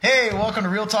Hey, welcome to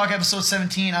Real Talk episode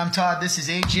 17. I'm Todd. This is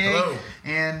AJ. Hello.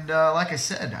 And like I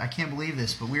said, I can't believe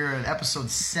this, but we're at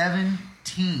episode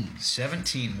 17.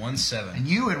 17. And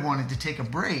you had wanted to take a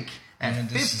break at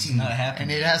 15. This is not happening.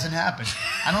 And it hasn't happened.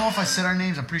 I don't know if I said our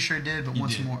names. I'm pretty sure I did, but You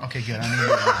once did. more. Okay, good. I knew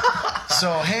that.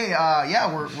 So, hey,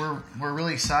 yeah, we're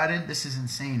really excited. This is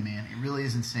insane, man. It really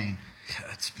is insane.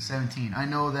 Yeah, it's 17. I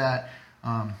know that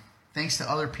thanks to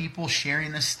other people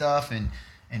sharing this stuff and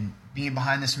being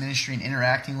behind this ministry and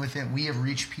interacting with it, we have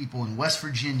reached people in West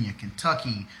Virginia,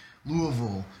 Kentucky,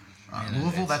 Louisville.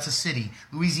 Louisville, that's a city.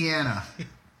 Louisiana.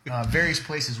 Various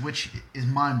places, which is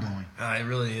mind-blowing. it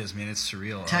really is, man. It's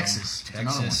surreal. Texas. It's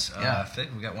another Texas. one. Yeah. I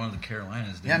think we got one of the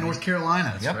Carolinas. Didn't Yeah, we? North Carolina.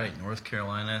 That's Yep. right. North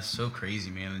Carolina. So crazy,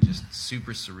 man. And just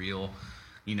super surreal.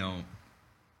 You know,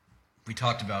 we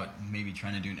talked about maybe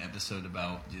trying to do an episode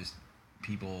about just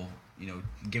people, you know,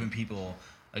 giving people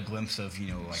a glimpse of,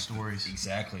 you know, like stories.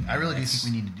 Exactly. I really do That's-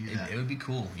 think we need to do that. It would be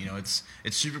cool. You know, it's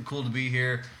super cool to be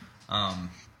here.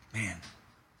 Man,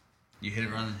 you hit it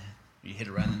right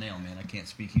on the nail, man. I can't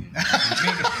speak either.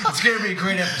 It's gonna be a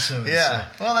great episode. Yeah.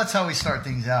 So. Well, that's how we start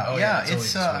things out. Oh, yeah, it's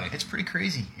it's always this way. it's pretty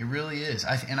crazy. It really is.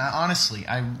 Honestly,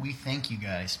 we thank you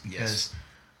guys because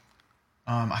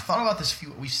I thought about this.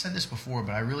 We've said this before,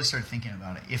 but I really started thinking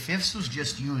about it. If this was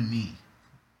just you and me,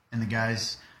 and the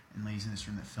guys and ladies in this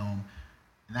room that film,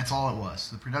 and that's all it was,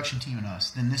 the production team and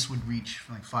us, then this would reach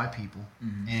like 5 people,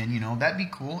 and you know that'd be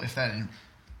cool if that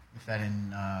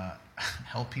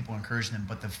help people, encourage them.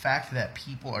 But the fact that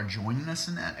people are joining us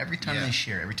in that every time they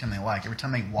share, every time they like, every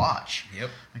time they watch,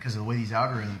 because of the way these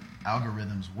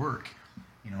algorithms work,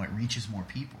 you know, it reaches more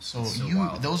people. So,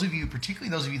 wild. those of you, particularly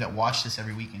those of you that watch this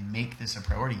every week and make this a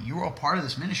priority, you are a part of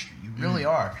this ministry. You really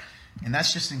are, and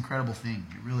that's just an incredible thing.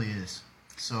 It really is.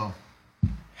 So,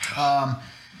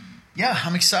 yeah,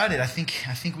 I'm excited. I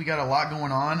think we got a lot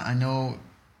going on. I know.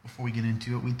 Before we get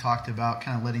into it, we talked about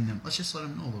kind of let's just let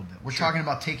them know a little bit. We're talking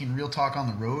about taking Real Talk on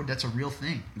the road. That's a real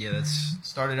thing. Yeah, that's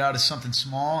Started out as something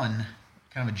small and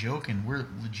kind of a joke, and we're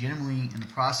legitimately in the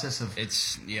process of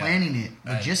planning it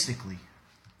logistically.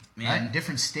 Man, right?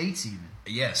 Different states even.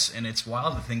 Yes, and it's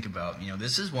wild to think about. You know,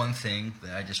 this is one thing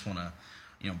that I just want to,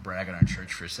 you know, brag on our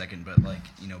church for a second. But like,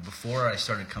 you know, before I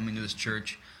started coming to this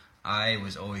church, I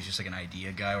was always just like an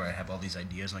idea guy where I have all these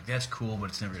ideas. Like, that's cool,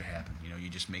 but it's never going to happen. You know, you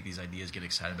just make these ideas, get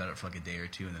excited about it for like a day or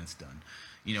two, and then it's done.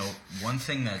 You know, one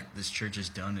thing that this church has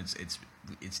done is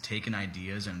it's taken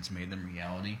ideas and it's made them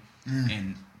reality,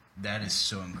 and that is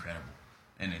so incredible.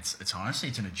 And it's honestly,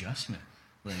 it's an adjustment.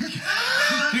 Like,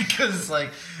 because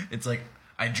it's like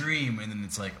I dream, and then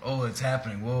it's like, oh, it's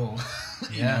happening. Whoa.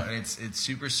 You know, it's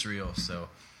super surreal. So,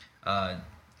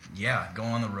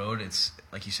 going on the road, it's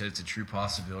like you said, it's a true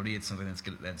possibility. It's something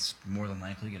that's more than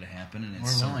likely going to happen, and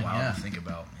it's wild to think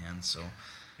about, man. So,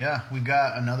 yeah, we've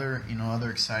got other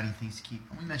exciting things to keep.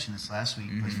 We mentioned this last week,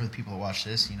 but for the people that watch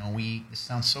this, you know, this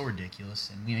sounds so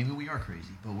ridiculous, and maybe we are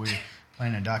crazy, but we're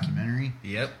planning a documentary.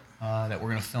 That we're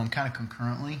going to film kind of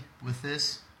concurrently with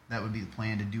this. That would be the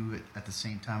plan, to do it at the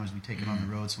same time as we take it on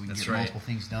the road, so we can get multiple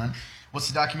things done. What's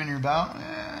the documentary about?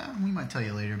 We might tell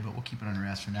you later, but we'll keep it under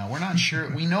wraps for now. We're not sure.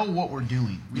 We know what we're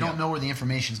doing. We don't know where the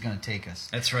information is going to take us.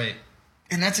 That's right.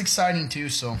 And that's exciting too.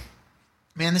 So,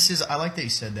 man, I like that you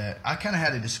said that. I kind of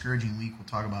had a discouraging week. We'll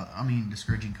talk about,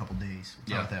 discouraging couple days.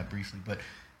 We'll talk about that briefly. But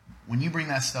when you bring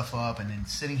that stuff up and then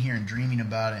sitting here and dreaming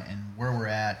about it and where we're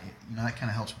at, that kind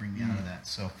of helps bring me out of that.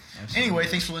 So, anyway,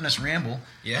 thanks for letting us ramble.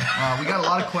 Yeah. We got a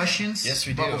lot of questions. Yes,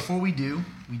 we do. But before we do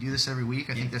this every week.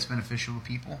 I think that's beneficial to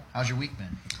people. How's your week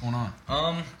been? What's going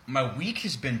on? My week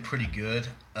has been pretty good.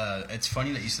 It's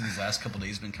funny that you said these last couple of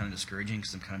days have been kind of discouraging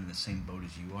because I'm kind of in the same boat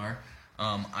as you are.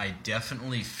 I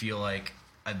definitely feel like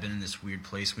I've been in this weird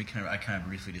place. I kind of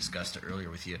briefly discussed it earlier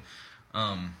with you.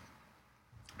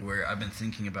 Where I've been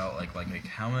thinking about like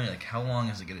how long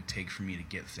is it going to take for me to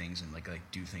get things and like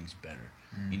do things better,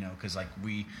 you know? Because I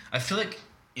feel like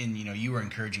you were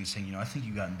encouraging, saying, I think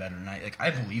you've gotten better, and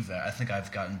I believe that. I think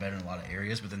I've gotten better in a lot of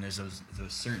areas, but then there's those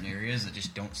certain areas that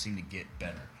just don't seem to get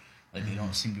better, they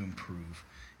don't seem to improve,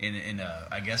 and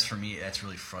I guess for me that's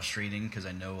really frustrating because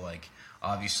I know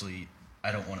obviously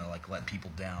I don't want to let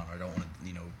people down, or I don't want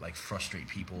to frustrate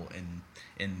people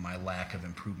in my lack of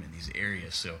improvement in these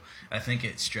areas. So I think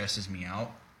it stresses me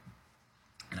out,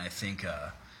 and I think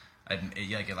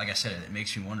like I said, it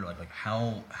makes me wonder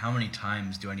how many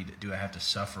times do I have to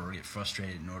suffer or get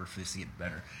frustrated in order for this to get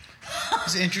better.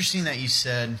 It's interesting that you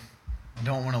said I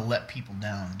don't want to let people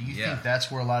down. Do you think that's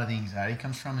where a lot of the anxiety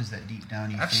comes from? Is that deep down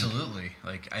you Absolutely.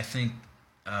 I think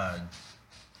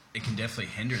it can definitely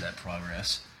hinder that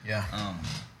progress. Yeah.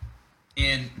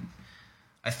 And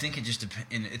I think it just depends,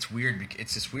 and it's weird.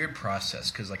 It's this weird process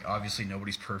because, like, obviously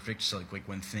nobody's perfect. So, like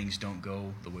when things don't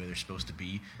go the way they're supposed to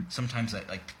be, sometimes that,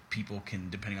 like, people can,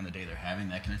 depending on the day they're having,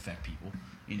 that can affect people.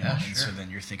 You know, and so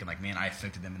then you're thinking, like, man, I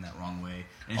affected them in that wrong way.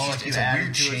 And it's a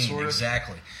weird chain, sort of?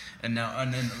 Exactly. And now,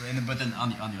 but then on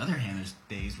the other hand, there's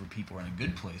days where people are in a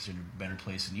good place, or in a better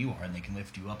place than you are, and they can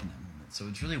lift you up in that moment. So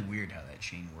it's really weird how that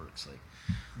chain works. Like,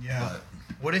 yeah. But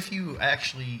what if you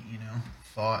actually,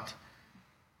 thought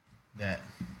that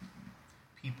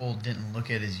people didn't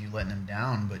look at as you letting them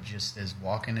down, but just as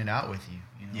walking it out with you?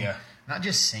 Yeah. Not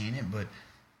just saying it, but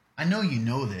I know you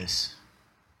know this.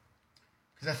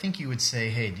 Because I think you would say,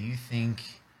 hey, do you think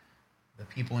the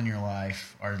people in your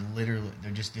life are literally,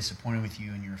 they're just disappointed with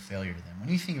you and you're a failure to them? When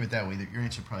you think of it that way, your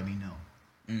answer would probably be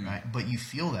no. Right? But you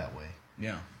feel that way.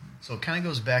 Yeah. So it kind of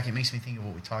goes back, it makes me think of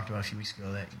what we talked about a few weeks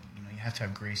ago, that you have to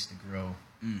have grace to grow.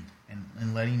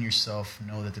 And letting yourself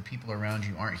know that the people around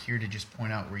you aren't here to just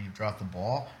point out where you dropped the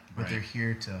ball, but they're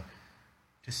here to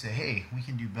say, hey, we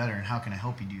can do better, and how can I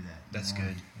help you do that? That's good.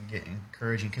 And get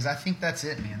encouraging, because I think that's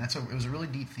it, man. It was a really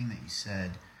deep thing that you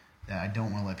said, that I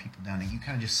don't want to let people down, and you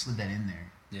kind of just slid that in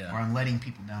there. Yeah. Or I'm letting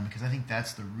people down, because I think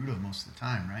that's the root of most of the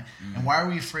time, right? And why are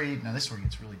we afraid? Now this is where it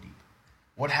gets really deep.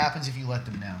 What happens if you let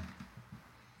them down?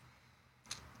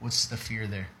 What's the fear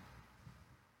there?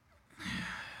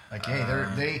 Like,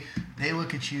 hey, they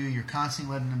look at you. You're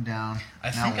constantly letting them down.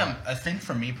 I think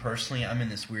for me personally, I'm in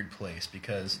this weird place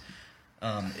because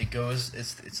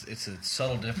it's a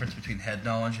subtle difference between head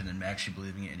knowledge and then actually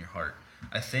believing it in your heart.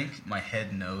 I think my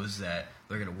head knows that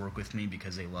they're gonna work with me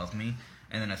because they love me,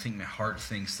 and then I think my heart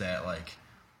thinks that, like,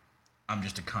 I'm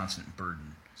just a constant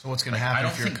burden. So what's gonna happen? I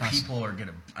don't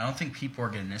think people are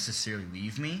gonna necessarily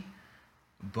leave me,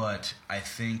 but I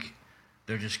think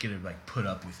they're just gonna, like, put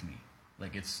up with me.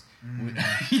 Like, it's,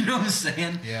 you know what I'm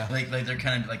saying? Yeah. Like they're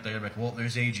kind of like, they're like, well,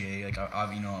 there's AJ.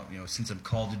 Like, since I'm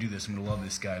called to do this, I'm gonna love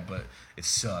this guy, but it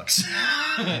sucks.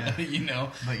 Yeah.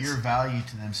 But your value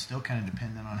to them still kind of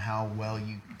dependent on how well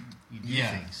you do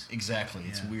things. Exactly. Yeah.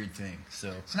 It's a weird thing. So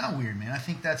it's not weird, man. I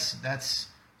think that's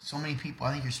so many people.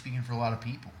 I think you're speaking for a lot of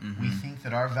people. We think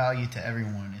that our value to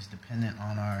everyone is dependent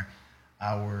on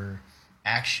our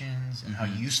actions and how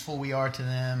useful we are to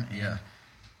them. And,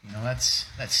 that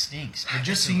stinks. But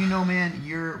just so you know, man,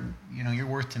 your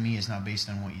worth to me is not based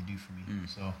on what you do for me.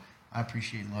 So I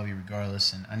appreciate and love you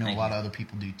regardless, and I know a lot of other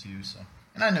people do too. So,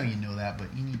 and I know you know that,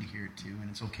 but you need to hear it too, and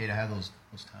it's okay to have those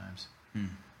times.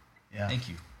 Yeah. Thank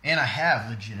you. And I have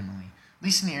legitimately, at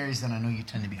least in the areas that I know you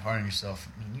tend to be hard on yourself.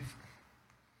 I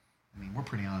mean, we're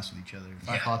pretty honest with each other. If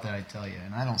I thought that, I'd tell you,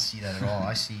 and I don't see that at all.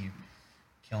 I see you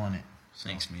killing it. So,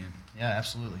 thanks, man. Yeah,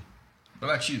 absolutely. What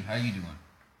about you? How are you doing?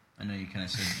 I know you kind of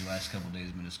said the last couple of days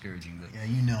have been discouraging, but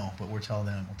but we'll tell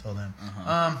them.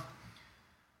 I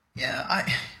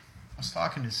was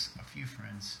talking to a few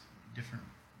friends, different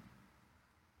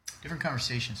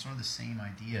conversations, sort of the same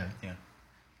idea,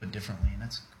 but differently, and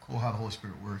that's cool how the Holy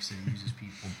Spirit works. That He uses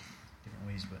people different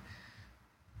ways, but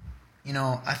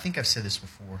I think I've said this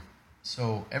before.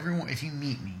 So everyone, if you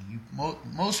meet me,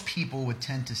 most people would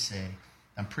tend to say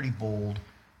I'm pretty bold,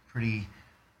 pretty.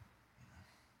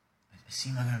 I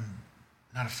seem like I'm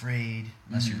not afraid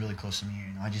unless you're really close to me.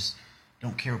 I just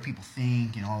don't care what people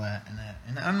think and all that.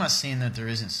 And I'm not saying that there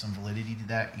isn't some validity to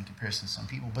that in comparison to some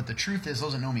people, but the truth is,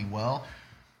 those that know me well,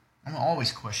 I'm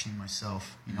always questioning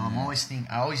myself. I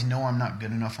always know I'm not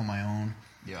good enough on my own.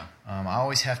 Yeah. I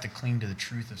always have to cling to the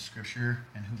truth of Scripture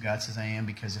and who God says I am,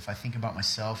 because if I think about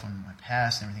myself and my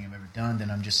past and everything I've ever done,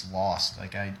 then I'm just lost.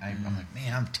 Like I'm like,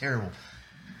 man, I'm terrible.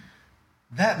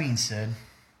 That being said,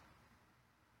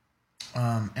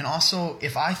 and also,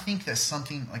 if I think that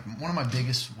something, like one of the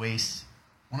biggest ways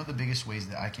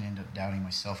that I can end up doubting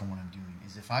myself and what I'm doing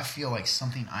is if I feel like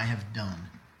something I have done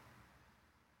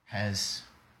has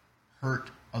hurt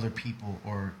other people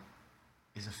or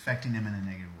is affecting them in a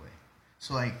negative way.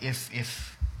 So, like,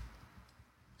 if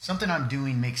something I'm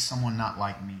doing makes someone not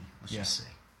like me, let's just say,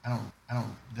 I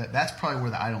don't. That's probably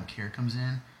where the I don't care comes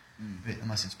in,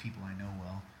 unless it's people I know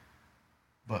well.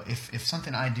 But if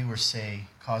something I do or say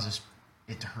causes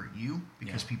it to hurt you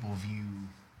because people view,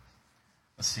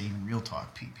 let's say, even real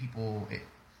talk,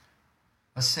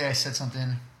 let's say I said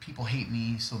something, people hate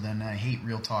me, so then I hate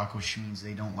real talk, which means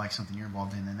they don't like something you're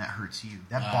involved in, and that hurts you.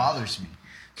 That bothers me.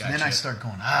 So then I start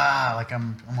going, like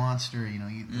I'm a monster,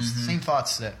 it's the same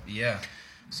thoughts that. Yeah.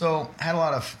 So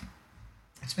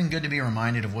it's been good to be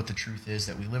reminded of what the truth is,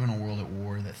 that we live in a world at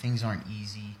war, that things aren't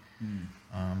easy.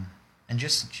 And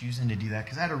just choosing to do that,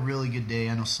 because I had a really good day.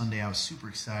 I know Sunday I was super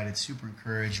excited, super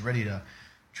encouraged, ready to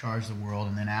charge the world.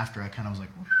 And then after, I kind of was like,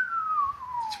 whoosh.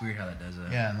 It's weird how that does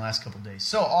that. Yeah, in the last couple of days.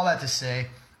 So all that to say,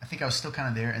 I think I was still kind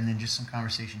of there, and then just some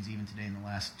conversations even today in the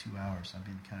last 2 hours. I've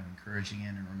been kind of encouraging in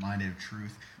and reminded of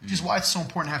truth, which is why it's so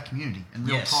important to have community and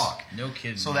real talk. No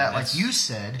kidding. So that, like you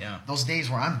said, those days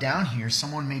where I'm down here,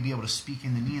 someone may be able to speak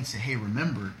into me and say, hey,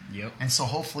 remember. Yep. And so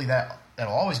hopefully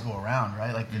that'll always go around,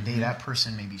 right? Like the day that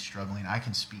person may be struggling, I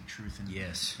can speak truth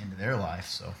into their life.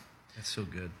 So that's so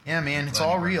good. Yeah, man, it's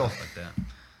all real. Like that.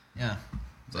 Yeah.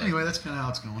 So anyway, that's kind of how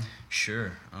it's going.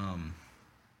 Sure.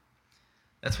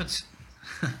 That's what's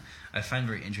I find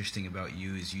very interesting about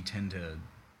you is you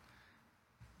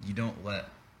don't let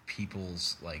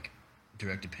people's like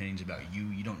direct opinions about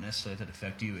you don't necessarily let that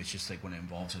affect you. It's just like when it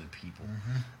involves other people,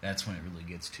 that's when it really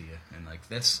gets to you. And like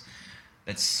that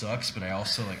sucks, but I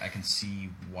also like I can see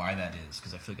why that is,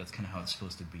 because I feel like that's kind of how it's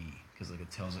supposed to be. Because like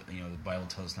it tells the Bible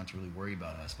tells us not to really worry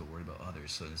about us, but worry about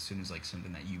others. So as soon as like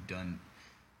something that you've done,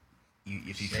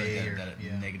 if you feel like that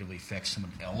it negatively affects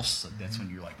someone else, like that's when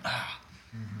you're like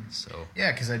So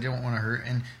yeah, because I don't want to hurt.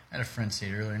 And I had a friend say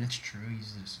it earlier, and it's true.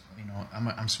 He's just,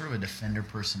 I'm sort of a defender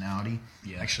personality.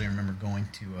 Yeah. Actually, I remember going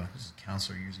to a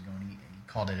counselor years ago, and he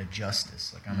called it a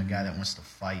justice. Like I'm a guy that wants to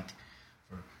fight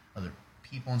for other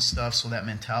people and stuff. So that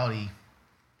mentality,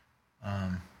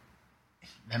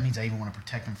 that means I even want to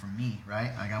protect them from me,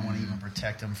 right? Like I want to even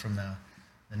protect them from the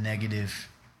negative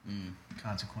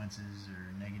consequences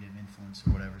or negative influence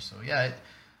or whatever. So yeah,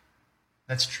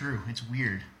 that's true. It's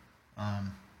weird.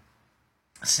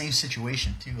 Same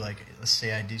situation too. Like let's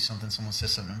say I do something, someone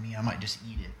says something to me, I might just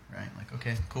eat it, right? Like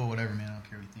okay, cool, whatever, man. I don't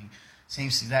care what you think. Same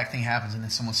exact thing happens, and then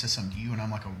someone says something to you, and I'm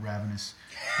like a ravenous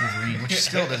Wolverine, which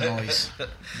still doesn't always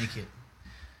make it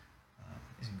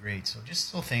isn't great. So just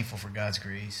so thankful for God's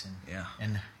grace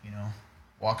and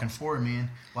walking forward, man.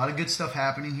 A lot of good stuff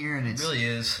happening here, and it really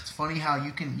is. It's funny how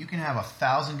you can have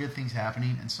 1,000 good things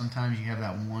happening, and sometimes you have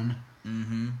that one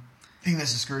thing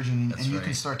that's discouraging, and you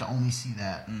can start to only see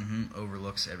that.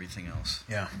 Overlooks everything else.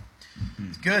 Yeah.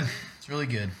 It's good. It's really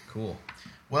good. Cool.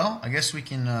 Well, I guess we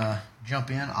can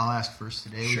jump in. I'll ask first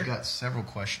today. Sure. We've got several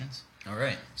questions. All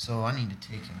right. So I need to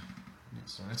take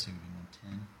so that's going to be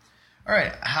 110. All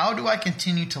right. How do I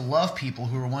continue to love people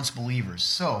who were once believers?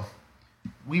 So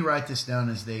we write this down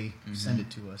as they send it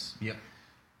to us. Yep.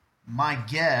 My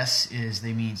guess is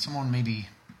they mean someone maybe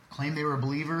claimed they were a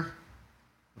believer,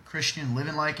 a Christian,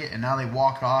 living like it, and now they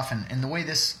walked off. And the way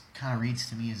this kind of reads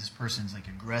to me is this person's like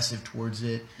aggressive towards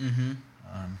it,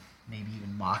 maybe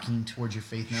even mocking towards your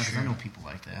faith now, because I know people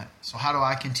like that. So how do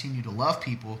I continue to love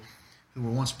people who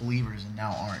were once believers and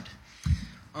now aren't?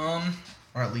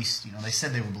 Or at least, they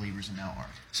said they were believers and now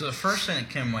aren't. So the first thing that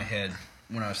came to my head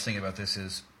when I was thinking about this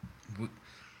is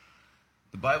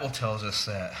the Bible tells us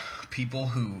that people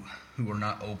who are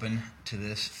not open to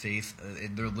this faith,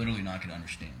 they're literally not going to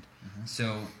understand.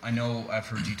 So I know I've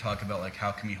heard you talk about like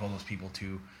how can we hold those people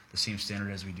to the same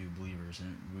standard as we do believers,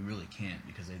 and we really can't,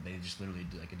 because they just literally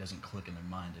like it doesn't click in their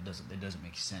mind. It doesn't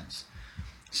make sense.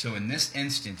 So in this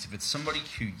instance, if it's somebody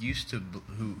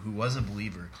who was a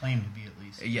believer, claimed to be at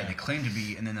least, they claim to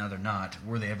be, and then now they're not.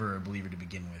 Were they ever a believer to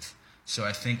begin with? So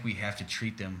I think we have to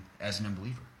treat them as an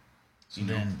unbeliever. So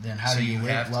then how do you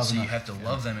love them? So you have to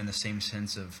love them in the same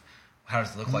sense of how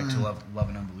does it look like to love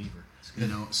an unbeliever?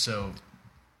 So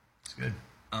it's good.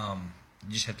 You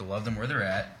just have to love them where they're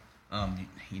at.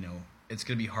 It's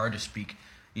going to be hard to speak,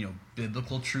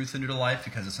 biblical truth into their life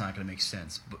because it's not going to make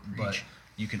sense. But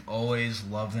you can always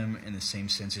love them in the same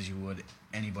sense as you would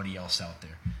anybody else out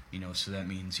there. So that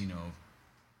means,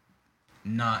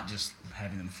 not just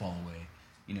having them fall away,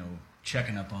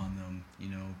 checking up on them,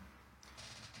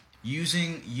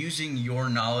 using your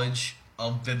knowledge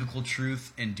of biblical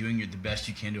truth and doing the best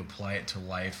you can to apply it to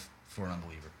life for an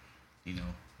unbeliever,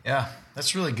 Yeah,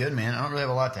 that's really good, man. I don't really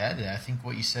have a lot to add to that. I think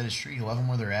what you said is true. You love them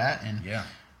where they're at. And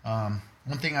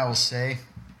one thing I will say,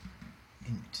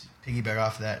 and to piggyback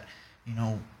off of that,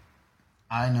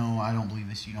 I don't believe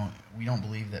this. We don't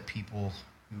believe that people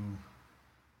who,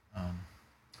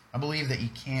 I believe that you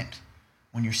can't,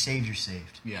 when you're saved, you're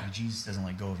saved. Yeah. Jesus doesn't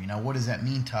let go of you. Now, what does that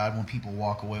mean, Todd, when people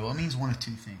walk away? Well, it means one of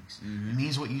two things. It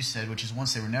means what you said, which is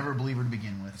once they were never a believer to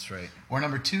begin with. That's right. Or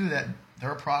number two, that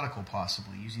they're a prodigal,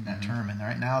 possibly, using that term. And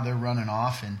right now they're running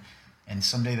off, and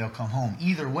someday they'll come home.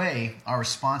 Either way, our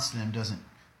response to them doesn't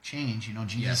change.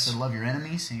 Jesus said love your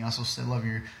enemies, and he also said love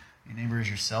your neighbor as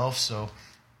yourself. So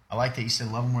I like that you said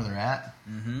love them where they're at.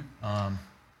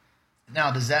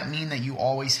 Now, does that mean that you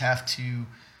always have to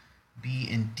be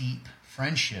in deep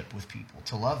friendship with people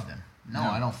to love them? No,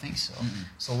 I don't think so.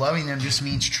 So loving them just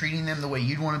means treating them the way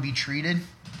you'd want to be treated.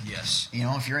 Yes.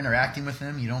 If you're interacting with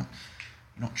them, you don't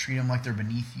treat them like they're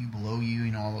beneath you, below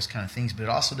you, all those kind of things. But it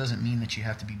also doesn't mean that you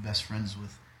have to be best friends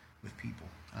with people.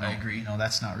 I agree. You know,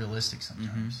 that's not realistic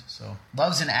sometimes. Mm-hmm. So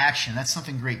love's in action. That's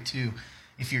something great too.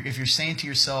 If you're saying to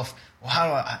yourself, well,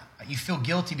 how do you feel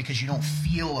guilty because you don't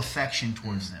feel affection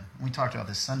towards them. We talked about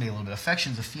this Sunday a little bit.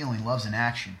 Affection's a feeling, love's an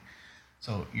action.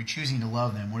 So you're choosing to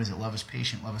love them. What is it? Love is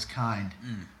patient, love is kind.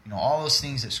 You know, all those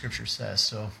things that Scripture says.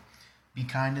 So be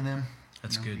kind to them.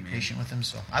 That's good, be man. Patient with them.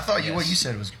 So I thought what you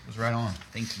said was right on.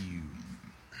 Thank you.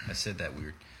 I said that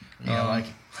weird. Yeah, I like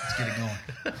it. Let's get it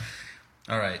going.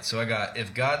 All right, so I got,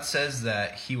 if God says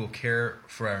that he will care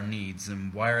for our needs, then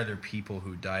why are there people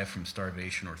who die from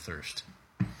starvation or thirst?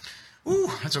 Ooh,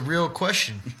 that's a real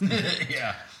question.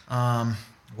 Yeah.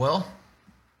 Well,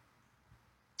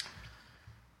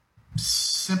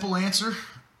 simple answer,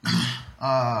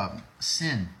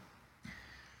 sin.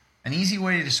 An easy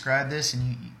way to describe this,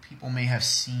 and people may have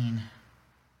seen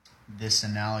this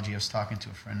analogy. I was talking to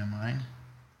a friend of mine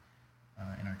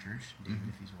in our church, David,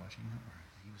 if he's watching.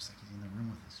 He was like he's in the room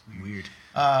with us. Weird.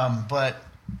 But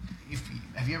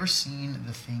have you ever seen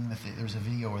the thing that there was a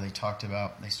video where they talked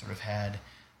about? They sort of had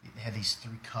these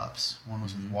 3 cups. One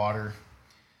was with water,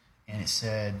 and it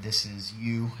said, "This is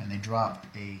you," and they dropped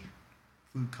a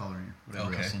food coloring,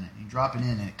 whatever else in it. And you drop it in,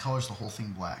 and it colors the whole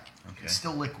thing black. Okay. It's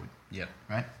still liquid. Yep.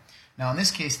 Right. Now, in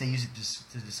this case, they use it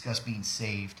to discuss being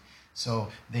saved.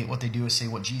 So what they do is say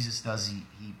what Jesus does. He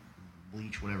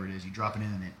bleach, whatever it is, you drop it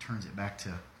in, and it turns it back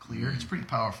to clear. It's pretty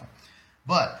powerful.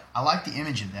 But I like the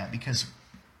image of that because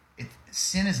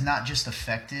sin is not just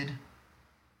affected.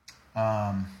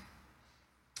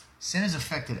 Sin has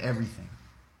affected everything.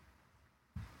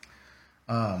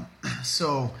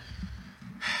 So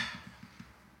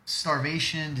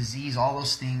starvation, disease, all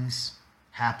those things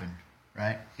happen,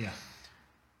 right? Yeah.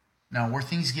 Now, where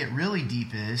things get really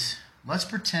deep is, let's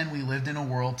pretend we lived in a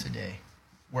world today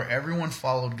where everyone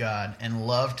followed God and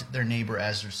loved their neighbor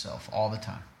as theirself all the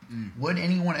time. Would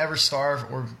anyone ever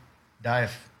starve or die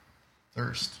of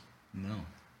thirst? No.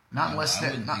 Not unless I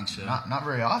wouldn't think so. Not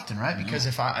very often, right? No. Because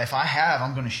if I have,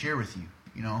 I'm going to share with you,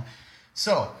 you know.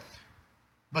 So,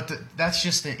 but that's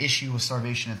just the issue with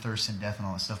starvation and thirst and death and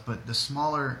all that stuff. But the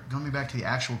smaller, going back to the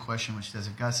actual question, which says,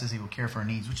 if God says he will care for our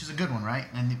needs, which is a good one, right?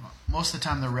 And most of the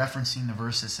time they're referencing the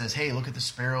verse that says, hey, look at the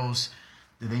sparrows.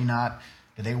 Do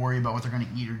they worry about what they're going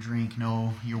to eat or drink?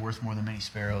 No, you're worth more than many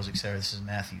sparrows, etc. This is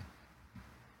Matthew.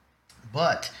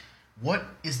 But what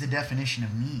is the definition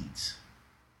of needs?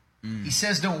 He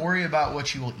says, don't worry about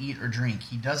what you will eat or drink.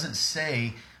 He doesn't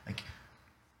say, like,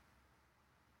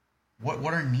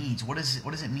 what are needs? What does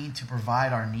it mean to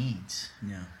provide our needs?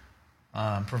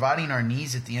 Yeah. Providing our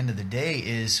needs at the end of the day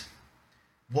is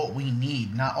what we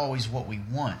need, not always what we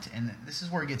want. And this is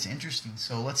where it gets interesting.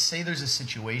 So let's say there's a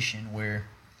situation where,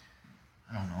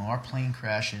 I don't know, our plane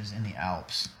crashes in the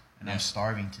Alps and I'm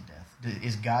starving to death.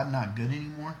 Is God not good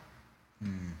anymore?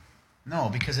 No,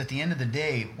 because at the end of the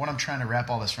day, what I'm trying to wrap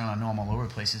all this around, I know I'm all over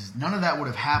the place, is none of that would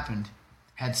have happened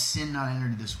had sin not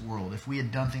entered this world. If we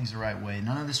had done things the right way,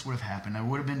 none of this would have happened. There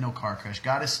would have been no car crash.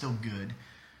 God is still good,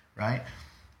 right?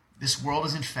 This world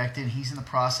is infected. He's in the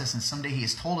process, and someday he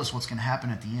has told us what's going to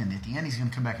happen at the end. At the end, he's going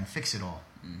to come back and fix it all.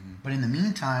 But in the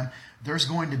meantime, there's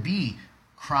going to be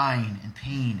crying and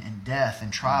pain and death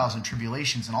and trials and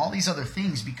tribulations and all these other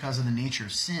things because of the nature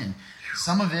of sin.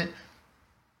 Some of it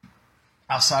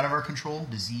outside of our control,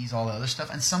 disease, all the other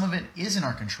stuff, and some of it is in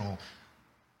our control.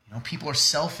 You know, people are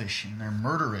selfish and they're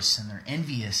murderous and they're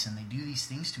envious and they do these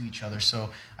things to each other.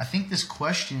 So I think this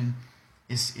question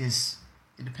is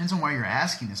it depends on why you're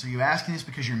asking this. Are you asking this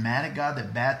because you're mad at God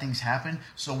that bad things happen?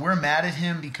 So we're mad at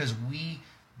him because we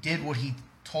did what he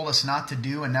told us not to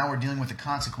do, and now we're dealing with the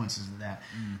consequences of that.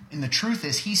 And the truth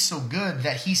is, he's so good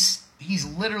that he's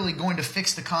literally going to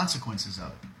fix the consequences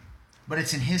of it. But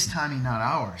it's in his timing, not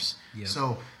ours. Yep.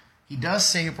 So he does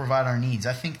say he'll provide our needs.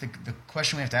 I think the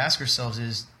question we have to ask ourselves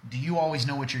is, do you always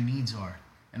know what your needs are?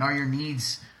 And are your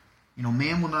needs, you know,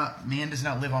 man does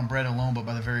not live on bread alone, but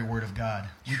by the very word of God.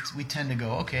 We tend to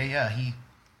go, okay, yeah,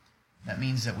 that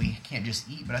means that we can't just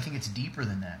eat, but I think it's deeper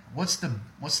than that. What's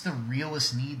the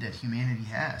realest need that humanity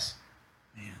has?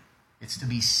 Man, it's to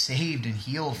be saved and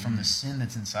healed from the sin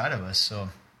that's inside of us. So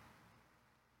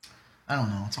I don't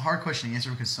know. It's a hard question to answer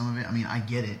because some of it, I mean, I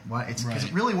get it.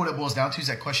 Because really what it boils down to is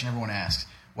that question everyone asks.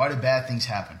 Why do bad things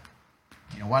happen?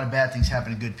 You know, why do bad things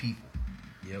happen to good people?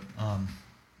 Yep.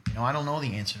 You know, I don't know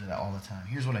the answer to that all the time.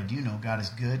 Here's what I do know. God is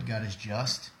good. God is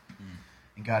just.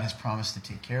 And God has promised to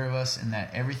take care of us, and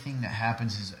that everything that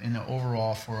happens is in the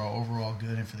overall, for our overall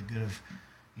good and for the good of,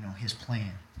 you know, his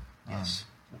plan. Yes.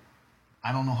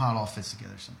 I don't know how it all fits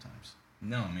together sometimes.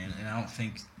 No, man. And I don't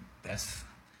think that's...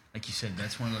 Like you said,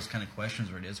 that's one of those kind of questions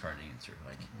where it is hard to answer.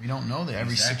 Like, we don't know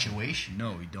every situation.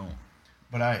 No, we don't.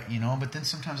 But then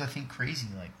sometimes I think crazy,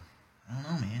 like, I don't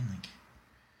know, man. Like,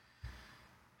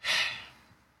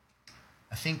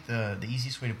 I think the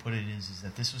easiest way to put it is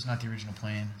that this was not the original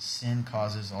plan. Sin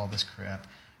causes all this crap,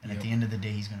 and at the end of the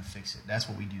day, he's going to fix it. That's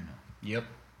what we do know. Yep.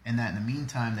 And that in the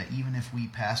meantime, that even if we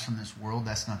pass from this world,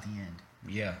 that's not the end.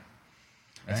 Yeah.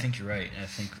 Right? I think you're right. And I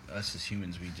think us as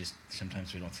humans,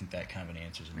 sometimes we don't think that kind of an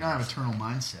answer is enough. We don't have an eternal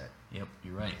mindset. Yep,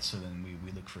 you're right. So then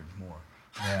we look for more.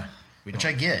 Yeah. Which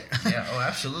I get. Yeah, oh,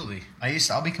 absolutely.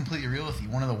 I'll be completely real with you.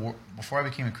 Before I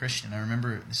became a Christian, I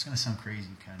remember, this is going to sound crazy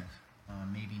kind of,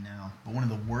 maybe now, but one of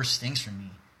the worst things for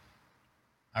me,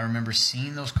 I remember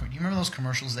seeing do you remember those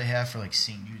commercials they have for like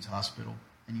St. Jude's Hospital?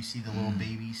 And you see the little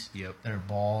babies that are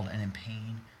bald and in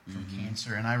pain from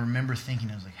cancer. And I remember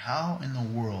thinking, I was like, how in the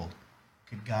world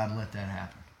could God let that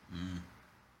happen?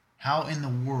 How in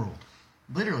the world?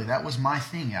 Literally, that was my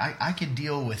thing. I could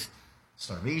deal with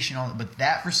starvation, but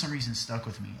that for some reason stuck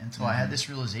with me until I had this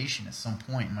realization at some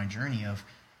point in my journey of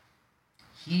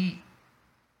he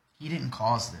didn't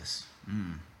cause this,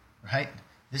 right?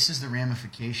 This is the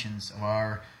ramifications of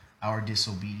our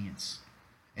disobedience.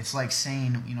 It's like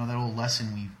saying,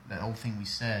 that old thing we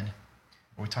said,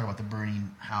 where we talk about the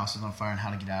burning house is on fire and how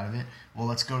to get out of it. Well,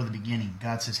 let's go to the beginning.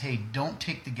 God says, hey, don't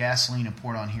take the gasoline and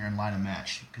pour it on here and light a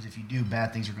match, because if you do,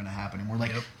 bad things are going to happen. And we're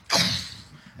like,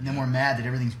 and then we're mad that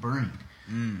everything's burning.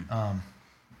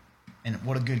 And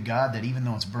what a good God that even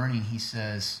though it's burning, he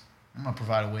says, I'm going to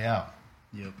provide a way out.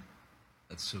 Yep.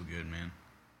 That's so good, man.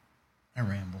 I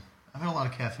ramble. I've had a lot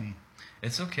of caffeine.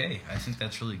 It's okay. I think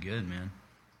that's really good, man.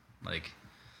 Like,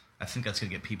 I think that's going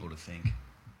to get people to think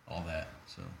all that.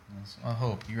 So I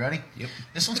hope. You ready? Yep.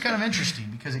 This one's kind of interesting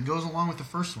because it goes along with the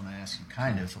first one I asked you,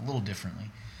 kind of, a little differently.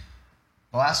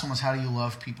 The last one was, how do you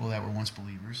love people that were once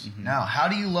believers? Now, how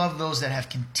do you love those that have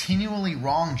continually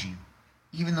wronged you,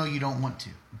 even though you don't want to?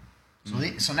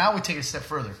 So now we take it a step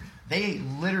further. They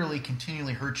literally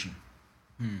continually hurt you.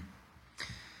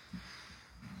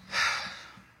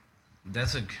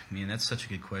 That's such a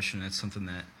good question. That's something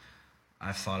that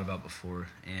I've thought about before,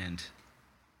 and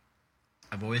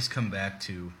I've always come back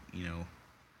to,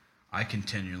 I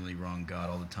continually wrong God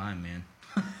all the time, man.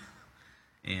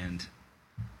 And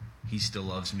he still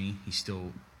loves me. He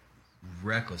still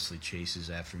recklessly chases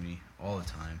after me all the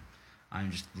time. I'm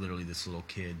just literally this little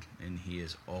kid, and he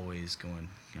is always going,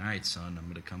 all right, son, I'm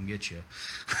going to come get you.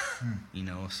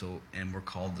 And we're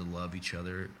called to love each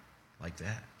other like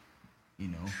that,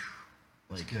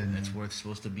 Like, that's what it's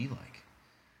supposed to be like.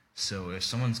 So if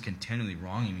someone's continually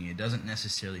wronging me, it doesn't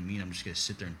necessarily mean I'm just going to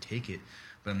sit there and take it,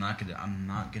 but I'm not going to I'm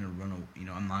not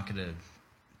going to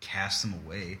cast them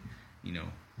away,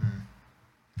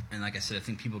 And like I said, I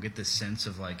think people get this sense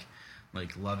of like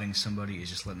loving somebody is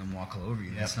just letting them walk all over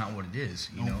you. Yep. That's not what it is,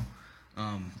 you know.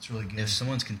 It's really good. If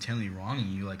someone's continually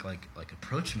wronging you, like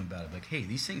approach them about it, like, hey,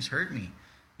 these things hurt me,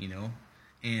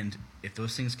 And if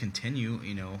those things continue,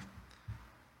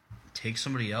 take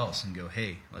somebody else and go,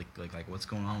 hey, like what's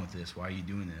going on with this? Why are you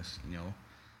doing this?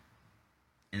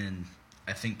 And then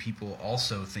I think people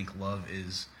also think love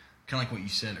is kind of like what you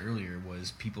said earlier,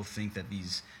 was people think that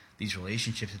these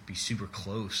relationships have to be super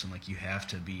close, and like you have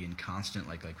to be in constant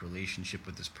like relationship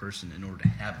with this person in order to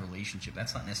have a relationship.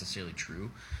 That's not necessarily true.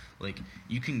 Like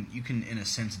you can in a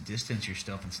sense distance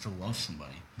yourself and still love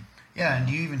somebody. Yeah, and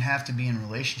do you even have to be in a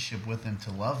relationship with them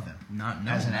to love them? Not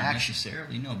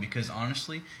necessarily, no. Because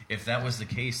honestly, if that was the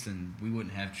case, then we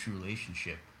wouldn't have true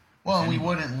relationship. Well, we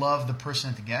wouldn't love the person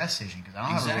at the gas station because I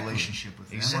don't have a relationship with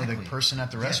them. Or the person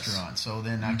at the restaurant. So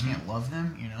then I can't love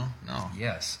them, No.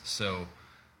 Yes. So,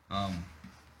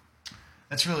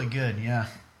 that's really good. Yeah.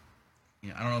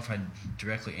 I don't know if I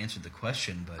directly answered the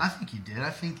question, but I think you did.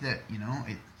 I think that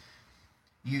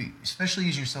you especially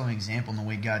use yourself as an example in the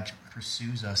way God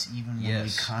pursues us, even when we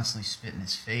constantly spit in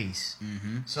His face.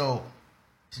 So,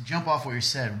 to jump off what you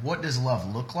said, what does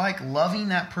love look like? Loving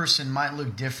that person might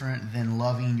look different than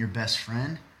loving your best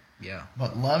friend. Yeah.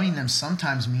 But loving them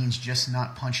sometimes means just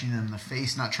not punching them in the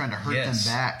face, not trying to hurt them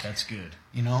back. That's good.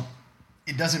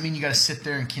 It doesn't mean you got to sit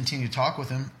there and continue to talk with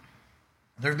them.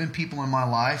 There have been people in my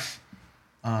life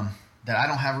that I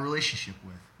don't have a relationship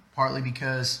with, partly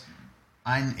because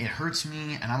it hurts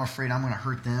me and I'm afraid I'm going to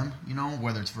hurt them,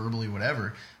 whether it's verbally or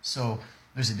whatever. So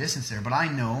there's a distance there. But I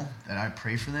know that I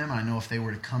pray for them. I know if they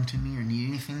were to come to me or need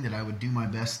anything, that I would do my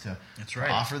best to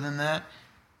offer them that.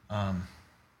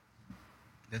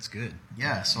 That's good.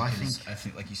 Yeah, so I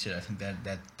think, like you said, I think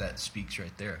that speaks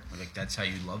right there. Like that's how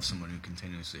you love someone who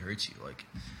continuously hurts you. Like,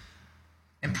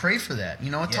 And pray for that. You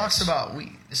know, it talks about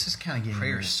this is kind of getting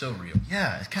prayer is so real.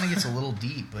 Yeah, it kind of gets a little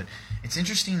deep, but it's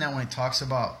interesting that when it talks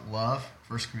about love,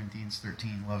 1 Corinthians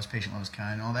 13, love is patient, love is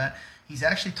kind, and all that, he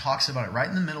actually talks about it right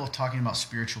in the middle of talking about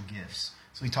spiritual gifts.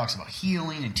 So he talks about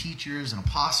healing and teachers and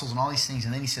apostles and all these things,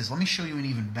 and then he says, let me show you an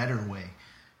even better way.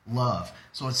 Love.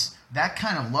 So it's that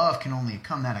kind of love can only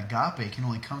come, that agape can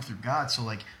only come through God. So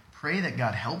like pray that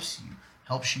God helps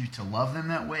you to love them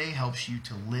that way, helps you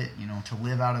to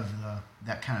live out of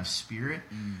that kind of spirit,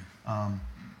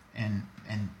 and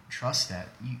trust that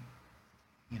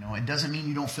you know it doesn't mean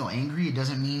you don't feel angry. It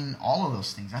doesn't mean all of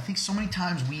those things. I think so many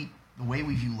times the way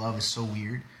we view love is so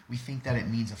weird. We think that it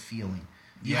means a feeling.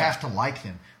 You have to like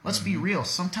them. Let's be real.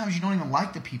 Sometimes you don't even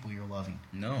like the people you're loving.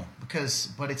 No.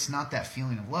 But it's not that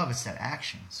feeling of love. It's that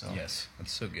action. So yes,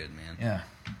 that's so good, man. Yeah,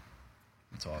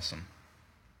 that's awesome.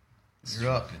 This is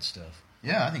good stuff.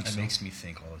 Yeah, I think so. It makes me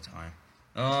think all the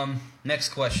time. Next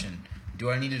question: do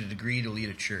I need a degree to lead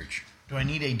a church? Do I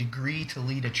need a degree to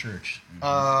lead a church?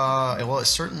 Well, it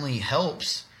certainly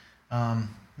helps.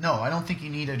 No, I don't think you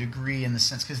need a degree in the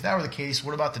sense, because if that were the case,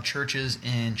 what about the churches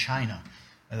in China?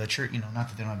 The church, not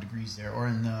that they don't have degrees there, or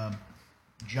in the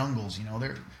jungles,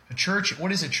 they're a church.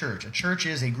 What is a church? A church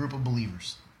is a group of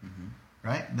believers,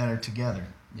 right, that are together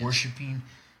worshiping.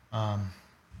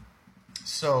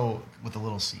 So with a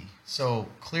little c. So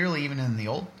clearly, even in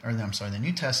the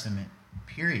New Testament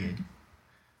period,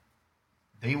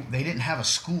 they didn't have a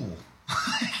school.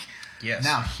 Yes.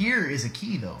 Now here is a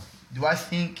key, though. I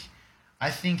think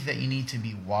that you need to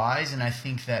be wise, and I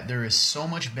think that there is so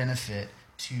much benefit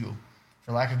to,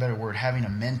 for lack of a better word, having a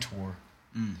mentor.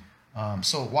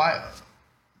 So why,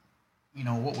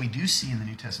 what we do see in the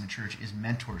New Testament church is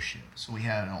mentorship. So we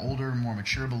have an older, more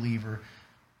mature believer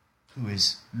who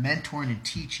is mentoring and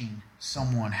teaching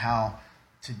someone how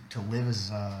to live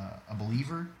as a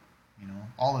believer.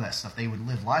 All of that stuff. They would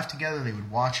live life together. They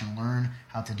would watch and learn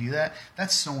how to do that.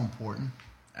 That's so important.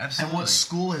 Absolutely. And what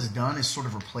school has done is sort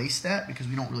of replace that, because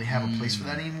we don't really have a place for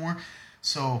that anymore.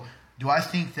 So do I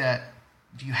think that,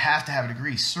 do you have to have a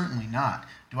degree? Certainly not.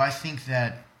 Do I think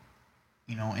that,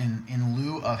 in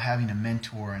lieu of having a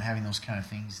mentor and having those kind of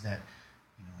things, that,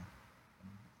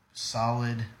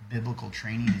 solid biblical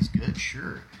training is good?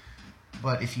 Sure.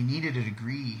 But if you needed a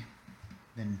degree,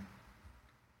 then,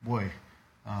 boy,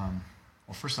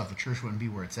 well, first off, the church wouldn't be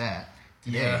where it's at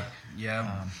today.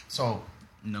 Yeah. So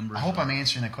numbers. I hope I'm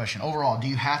answering that question. Overall, do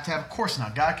you have to have? Of course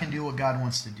not. God can do what God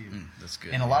wants to do. That's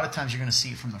good. And a lot of times you're going to see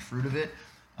it from the fruit of it.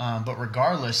 But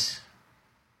regardless,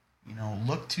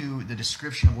 look to the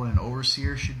description of what an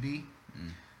overseer should be.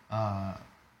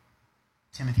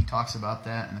 Timothy talks about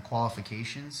that and the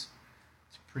qualifications.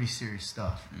 It's pretty serious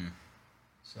stuff.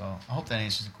 So I hope that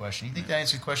answers the question. You think that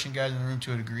answers the question, guys, in the room,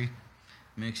 to a degree?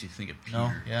 Makes you think of Peter.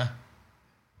 No? Yeah?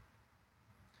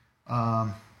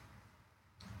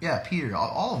 Yeah, Peter.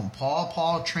 All of them.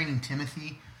 Paul training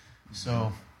Timothy.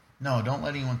 So, no, don't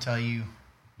let anyone tell you,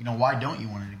 why don't you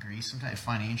want a degree? Sometimes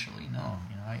financially, no.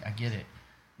 I get it.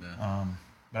 Yeah.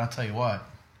 But I'll tell you what,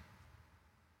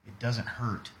 it doesn't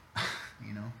hurt,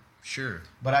 Sure.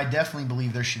 But I definitely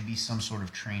believe there should be some sort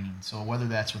of training. So whether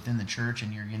that's within the church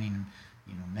and you're getting,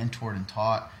 mentored and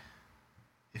taught,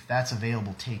 if that's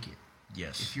available, take it.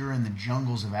 Yes. If you're in the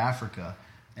jungles of Africa,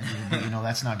 and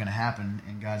that's not going to happen,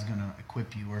 and God's going to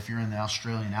equip you, or if you're in the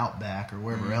Australian outback or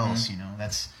wherever else,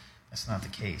 that's not the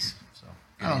case. So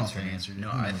I don't know if that answered it. No,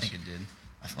 I think it did.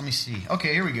 Let me see.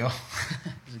 Okay, here we go.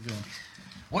 Here's a good one.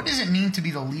 What does it mean to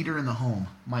be the leader in the home?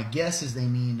 My guess is they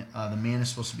mean the man is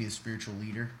supposed to be the spiritual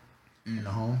leader in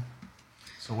the home.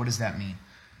 So what does that mean?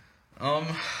 I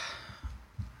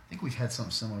think we've had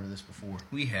something similar to this before.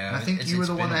 We have. And I think you were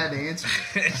the one that had to answer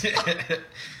it.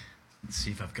 Let's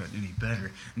see if I've gotten any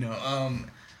better. No,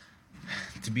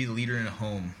 to be the leader in a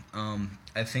home,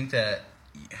 I think that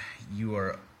you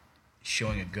are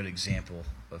showing a good example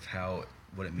of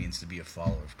what it means to be a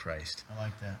follower of Christ. I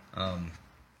like that.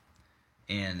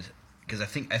 And because I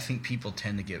think people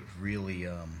tend to get really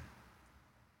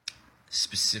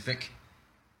specific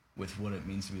with what it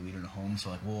means to be a leader in a home.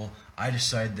 So I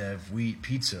decided that if we eat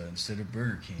pizza instead of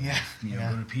Burger King,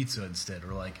 go to pizza instead,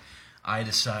 or I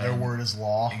decide their word is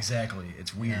law. Exactly,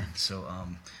 it's weird. Yeah. So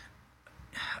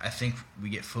I think we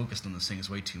get focused on those things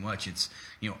way too much. It's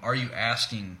are you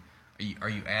asking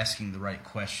the right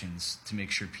questions to make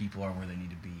sure people are where they need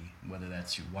to be, whether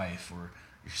that's your wife or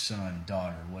your son,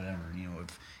 daughter, whatever.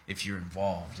 If you're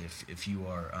involved, if you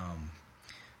are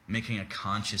making a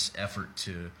conscious effort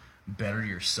to better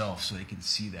yourself, so they can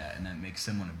see that, and that makes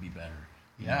them want to be better.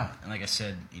 Yeah. And like I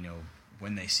said,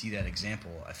 when they see that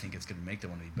example, I think it's going to make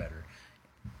them want to be better.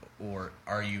 Or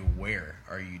are you aware?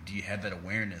 Do you have that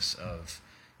awareness of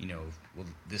well,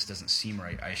 this doesn't seem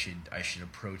right. I should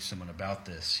approach someone about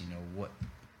this.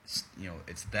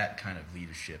 It's that kind of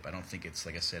leadership. I don't think it's,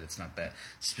 like I said, it's not that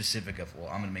specific of, well,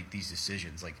 I'm going to make these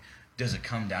decisions. Like, does it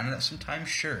come down to that sometimes?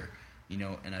 Sure.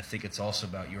 And I think it's also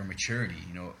about your maturity.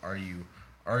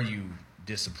 Are you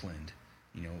disciplined?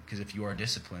 Because if you are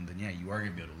disciplined, then yeah, you are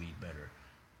going to be able to lead better.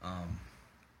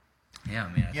 Yeah,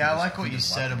 man. I like what you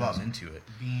said about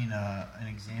being an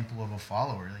example of a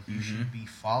follower. Like, you should be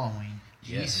following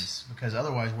Jesus, because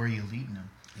otherwise, where are you leading them?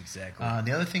 Exactly.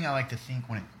 The other thing I like to think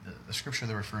when the scripture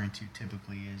they're referring to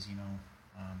typically is,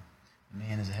 the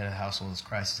man is the head of the household as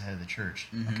Christ is the head of the church.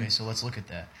 Okay, so let's look at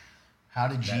that. How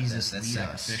did Jesus lead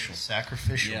sacrificial. us?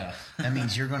 Sacrificial. Yeah. That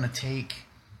means you're going to take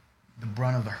the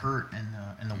brunt of the hurt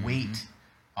and the weight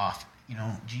off.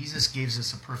 Jesus gives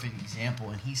us a perfect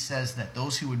example, and he says that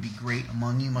those who would be great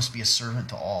among you must be a servant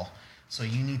to all. So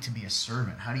you need to be a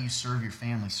servant. How do you serve your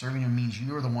family? Serving them means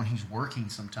you are the one who's working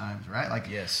sometimes, right?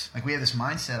 Yes. Like, we have this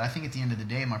mindset. I think at the end of the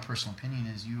day, my personal opinion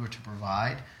is you are to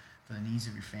provide for the needs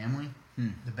of your family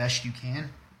the best you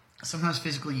can. Sometimes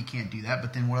physically you can't do that,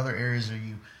 but then what other areas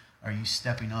are you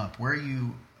stepping up? Where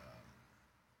you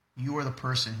are the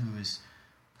person who is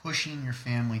pushing your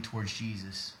family towards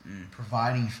Jesus,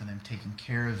 providing for them, taking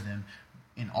care of them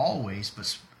in all ways,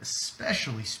 but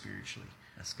especially spiritually.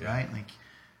 That's good. Right?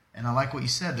 And I like what you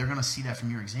said. They're going to see that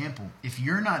from your example. If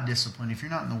you're not disciplined, if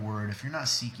you're not in the Word, if you're not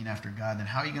seeking after God, then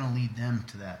how are you going to lead them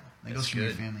to that? That goes from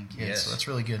your family and kids. Yes. So that's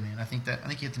really good, man. I think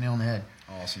you hit the nail on the head.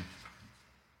 Awesome.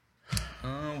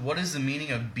 What is the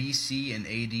meaning of BC and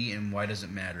AD, and why does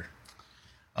it matter?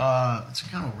 It's a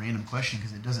kind of a random question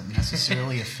because it doesn't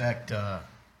necessarily affect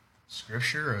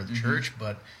Scripture or the church,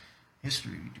 but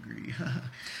history degree.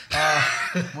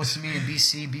 What's the meaning of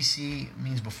BC? BC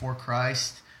means before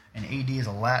Christ, and AD is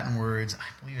a Latin word. I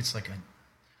believe it's like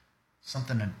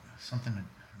something. I want to.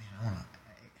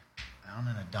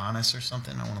 An Adonis or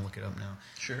something. I want to look it up now.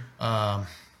 Sure.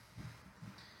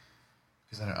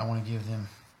 Because I want to give them.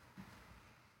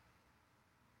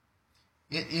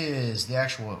 It is the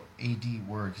actual AD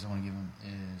word, because I want to give them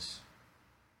is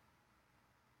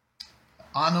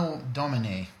Anno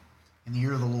Domini, in the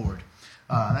year of the Lord.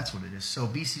 That's what it is. So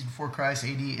BC is before Christ.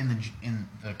 AD in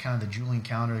the kind of the Julian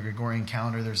calendar, the Gregorian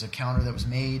calendar. There's a calendar that was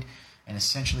made, and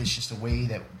essentially it's just a way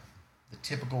that the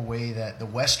typical way that the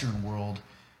Western world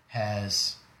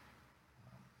has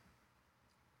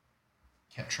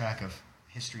kept track of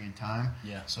history and time.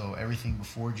 Yeah. So everything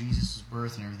before Jesus'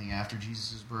 birth and everything after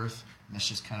Jesus' birth, and that's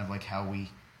just kind of like how we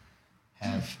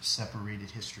have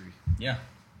separated history. Yeah.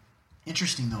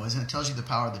 Interesting though, isn't it? It tells you the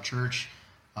power of the church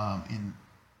in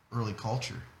early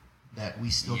culture that we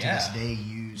still to this day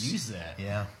use that.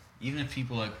 Yeah. Even if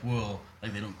people they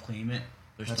don't claim it,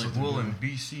 they're That's still what they're in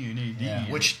BC and AD. Yeah.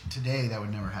 Which today that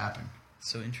would never happen.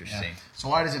 So interesting. Yeah. So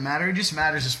why does it matter? It just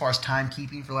matters as far as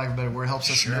timekeeping, for lack of a better word. It helps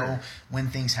us know when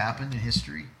things happened in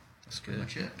history. That's good.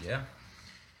 That's much it. Yeah.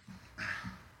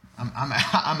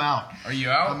 I'm out. Are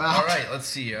you out? I'm out. All right. Let's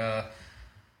see. I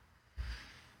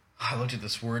looked at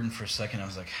this word, and for a second I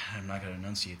was like, I'm not going to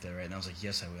enunciate that right. And I was like,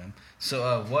 yes, I am.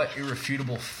 So what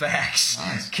irrefutable facts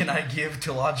can I give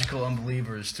to logical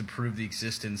unbelievers to prove the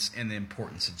existence and the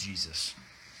importance of Jesus?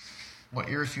 What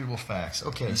irrefutable facts?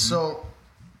 Okay, so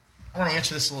I want to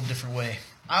answer this a little different way.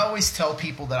 I always tell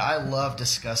people that I love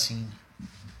discussing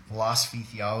philosophy,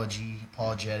 theology,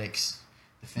 apologetics,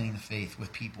 defending the faith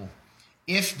with people.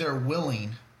 If they're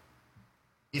willing,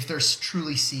 if they're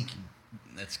truly seeking.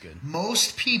 That's good.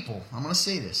 Most people, I'm going to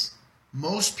say this,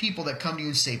 most people that come to you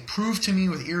and say, prove to me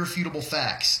with irrefutable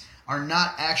facts, are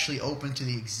not actually open to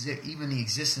even the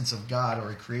existence of God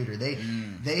or a creator. Their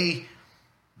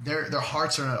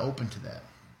hearts are not open to that.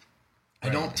 Right. I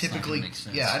don't typically,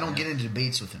 I don't get into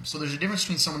debates with him. So there's a difference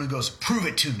between someone who goes, prove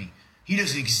it to me. He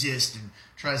doesn't exist, and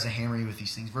tries to hammer you with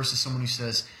these things, versus someone who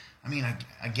says,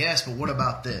 I guess, but what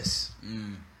about this?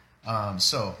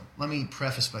 So let me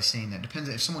preface by saying that depends.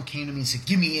 If someone came to me and said,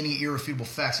 give me any irrefutable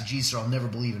facts of Jesus, or I'll never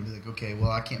believe it, I'd be like, okay, well,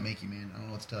 I can't make you, man. I don't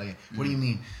know what to tell you. What do you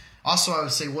mean? Also, I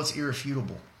would say, what's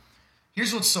irrefutable?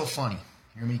 Here's what's so funny.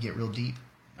 You want me to get real deep?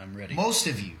 I'm ready. Most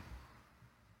of you,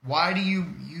 why do you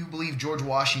believe George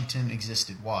Washington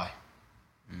existed? Why?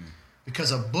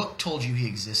 Because a book told you he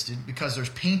existed, because there's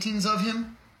paintings of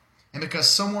him, and because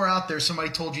somewhere out there somebody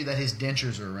told you that his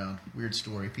dentures are around. Weird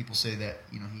story. People say that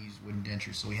he used wooden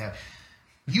dentures. So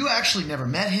you actually never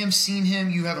met him, seen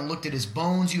him. You haven't looked at his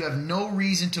bones. You have no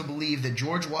reason to believe that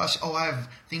George Washington. I have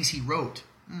things he wrote.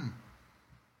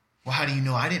 Well, how do you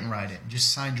know I didn't write it?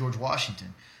 Just sign George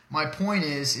Washington. My point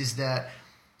is that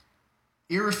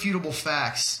irrefutable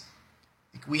facts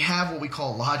we have what we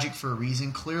call logic for a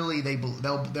reason. Clearly,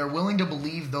 they're willing to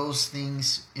believe those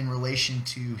things in relation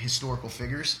to historical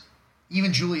figures.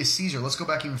 Even Julius Caesar. Let's go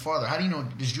back even farther. How do you know?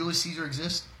 Does Julius Caesar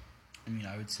exist? I mean,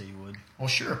 I would say you would. Well,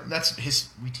 sure.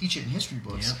 We teach it in history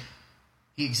books. Yep.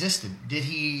 He existed. Did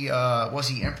he? Was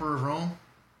he emperor of Rome?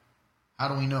 How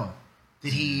do we know?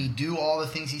 Did he do all the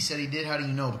things he said he did? How do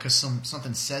you know? Because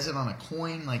something says it on a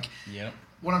coin. Like, yep.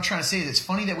 What I'm trying to say is, it's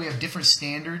funny that we have different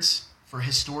standards for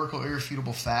historical,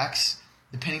 irrefutable facts,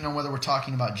 depending on whether we're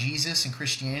talking about Jesus and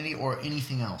Christianity or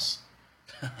anything else.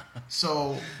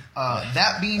 So,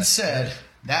 that being said,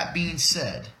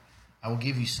 I will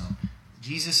give you some.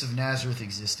 Jesus of Nazareth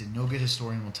existed. No good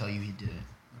historian will tell you he didn't.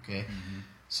 Okay? Mm-hmm.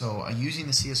 So, using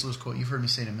the C.S. Lewis quote, you've heard me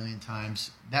say it a million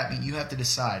times. You have to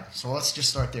decide. So, let's just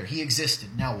start there. He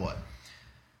existed. Now what?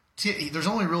 There's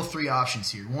only real three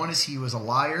options here. One is he was a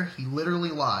liar. He literally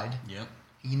lied. Yep.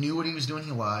 He knew what he was doing.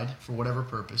 He lied for whatever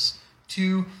purpose.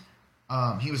 Two,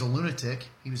 he was a lunatic.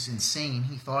 He was insane.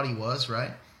 He thought he was,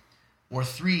 right? Or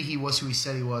three, he was who he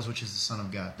said he was, which is the Son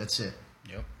of God. That's it.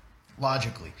 Yep.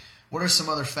 Logically. What are some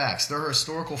other facts? There are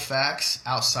historical facts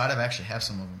outside. I actually have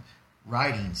some of them.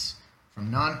 Writings from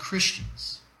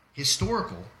non-Christians.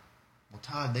 Historical. Well,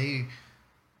 Todd,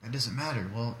 that doesn't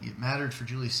matter. Well, it mattered for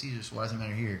Julius Caesar, so why does it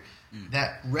matter here?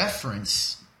 That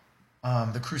reference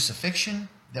the crucifixion,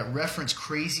 that reference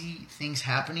crazy things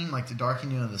happening, like the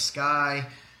darkening of the sky,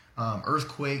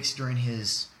 earthquakes during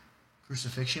his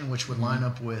crucifixion, which would line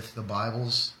up with the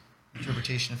Bible's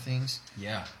interpretation of things.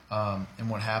 Yeah. And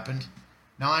what happened.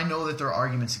 Now, I know that there are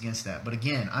arguments against that, but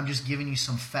again, I'm just giving you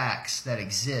some facts that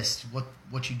exist.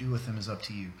 What you do with them is up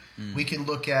to you. We can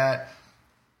look at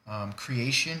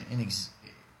creation, and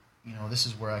this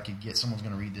is where I could get someone's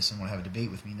going to read this and want to have a debate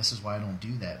with me. And this is why I don't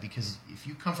do that, because if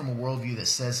you come from a worldview that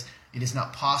says it is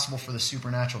not possible for the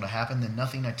supernatural to happen, then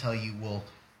nothing I tell you will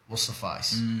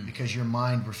suffice, because your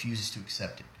mind refuses to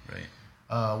accept it.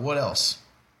 Right. What else?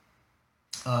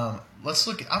 Let's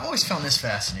look. I've always found this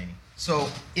fascinating. So,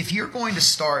 if you're going to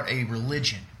start a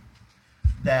religion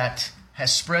that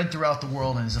has spread throughout the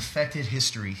world and has affected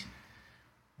history,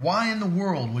 why in the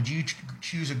world would you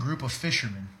choose a group of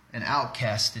fishermen and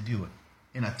outcasts to do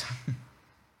it?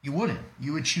 You wouldn't.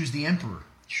 You would choose the emperor.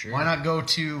 Sure. Why not go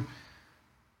to,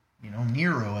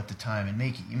 Nero at the time and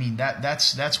make it? I mean,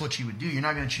 that's what you would do. You're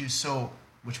not going to choose. So,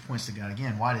 which points to God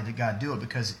again. Why did God do it?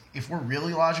 Because if we're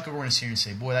really logical, we're going to sit here and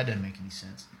say, boy, that doesn't make any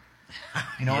sense.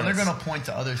 And they're going to point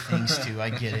to other things too. I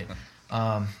get it.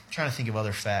 Trying to think of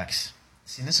other facts.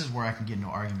 See, this is where I can get into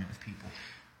an argument with people,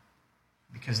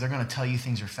 because they're going to tell you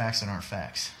things are facts that aren't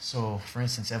facts. So, for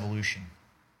instance, evolution.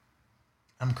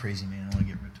 I'm a crazy man. I want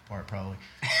to get ripped apart probably.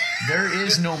 There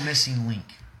is no missing link,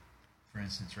 for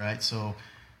instance, right? So,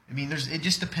 I mean, it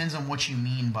just depends on what you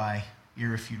mean by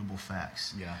irrefutable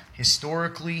facts. Yeah.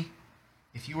 Historically,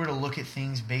 if you were to look at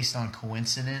things based on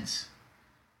coincidence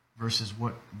versus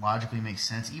what logically makes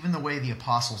sense, even the way the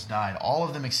apostles died, all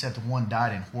of them except one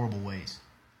died in horrible ways.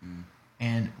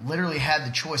 And literally had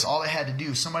the choice. All they had to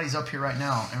do, somebody's up here right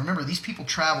now. And remember, these people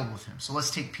traveled with him. So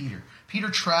let's take Peter. Peter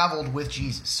traveled with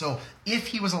Jesus. So if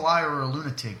he was a liar or a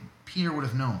lunatic, Peter would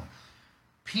have known.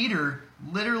 Peter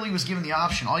literally was given the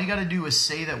option. All you got to do is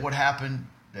say that what happened,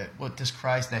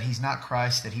 that he's not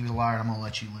Christ, that he was a liar, and I'm going to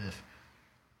let you live.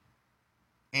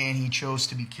 And he chose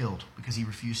to be killed because he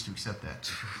refused to accept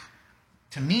that.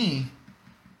 To me,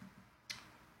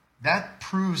 that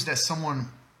proves that someone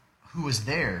who was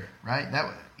there, right?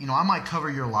 I might cover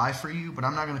your lie for you, but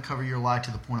I'm not going to cover your lie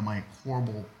to the point of my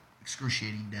horrible,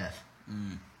 excruciating death.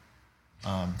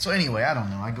 So anyway, I don't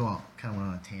know. I kind of went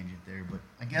on a tangent there, but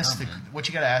I guess what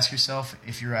you got to ask yourself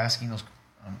if you're asking those,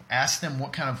 ask them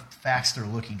what kind of facts they're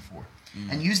looking for,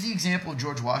 and use the example of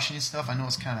George Washington stuff. I know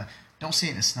it's kind of, don't say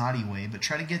it in a snotty way, but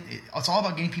try to get it. It's all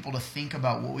about getting people to think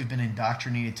about what we've been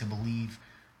indoctrinated to believe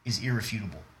is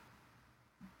irrefutable.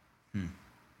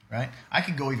 Right? I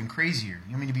could go even crazier.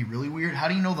 You want me to be really weird? How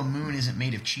do you know the moon isn't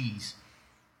made of cheese?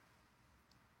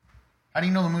 How do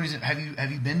you know the moon isn't? Have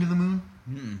you been to the moon?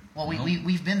 Well,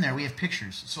 we've been there. We have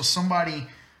pictures. So somebody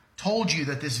told you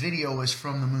that this video is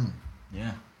from the moon.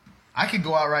 Yeah. I could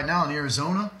go out right now in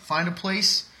Arizona, find a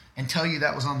place, and tell you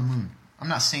that was on the moon. I'm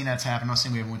not saying that's happened. I'm not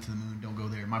saying we ever went to the moon. Don't go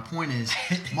there. My point is,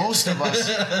 most of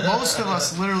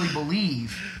us literally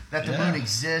believe that the moon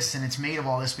exists and it's made of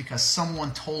all this because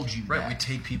someone told you that. Right, we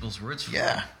take people's words for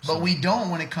it. But we don't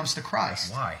when it comes to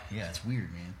Christ. Why? Yeah, it's weird,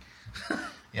 man.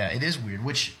 Yeah, it is weird.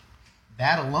 Which,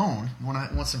 that alone, you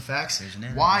want some facts?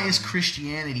 Why is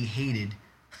Christianity hated,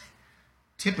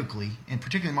 typically, and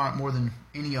particularly more than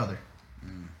any other?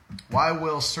 Why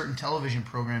will certain television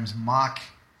programs mock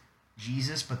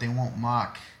Jesus, but they won't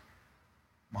mock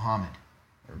Muhammad?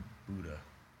 or Buddha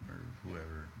or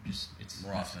whoever. Just it's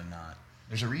more often than not.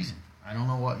 There's a reason. I don't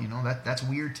know what that's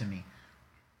weird to me.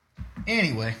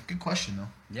 Anyway, good question though.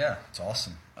 Yeah, it's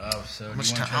awesome. So how do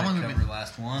you want to cover the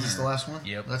last one? Is this the last one?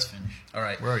 Yep. Let's finish. All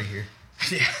right. We're already here.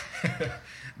 Yeah.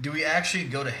 Do we actually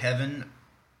go to heaven?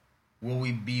 Will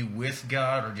we be with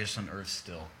God or just on earth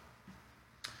still?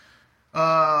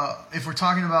 If we're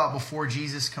talking about before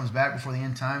Jesus comes back, before the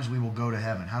end times, we will go to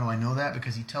heaven. How do I know that?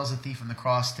 Because he tells the thief on the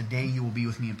cross, today you will be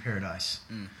with me in paradise.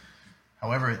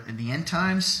 However, in the end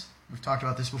times, we've talked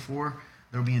about this before,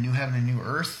 there will be a new heaven and a new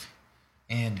earth,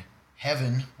 and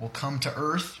heaven will come to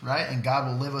earth, right? And God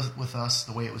will live with us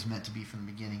the way it was meant to be from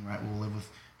the beginning, right? We'll live with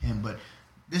him. But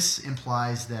this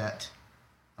implies that,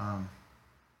 I'm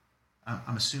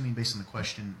assuming based on the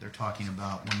question, they're talking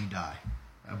about when you die.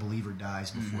 A believer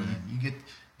dies before then. You get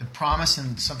the promise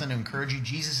and something to encourage you.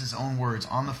 Jesus' own words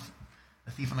on the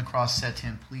thief on the cross said to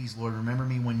him, please, Lord, remember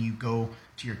me when you go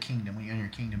to your kingdom, when you enter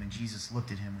your kingdom. And Jesus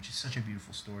looked at him, which is such a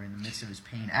beautiful story, in the midst of his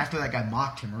pain. After that guy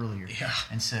mocked him earlier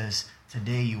and says,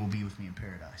 today you will be with me in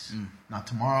paradise. Not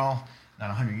tomorrow, not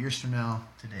 100 years from now,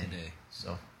 today.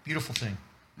 So, beautiful thing.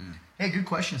 Hey, good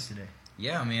questions today.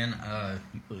 Yeah, man.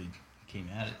 You really came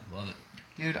at it. Love it.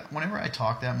 Dude, whenever I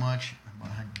talk that much,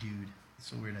 it's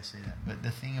so weird I say that. But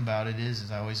the thing about it is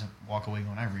I always walk away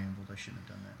going, I rambled. I shouldn't have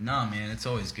done that. Nah, man, it's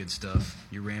always good stuff.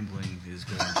 Your rambling is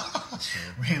gold. So.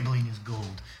 Rambling is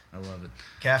gold. I love it.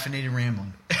 Caffeinated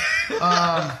rambling.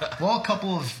 Well, a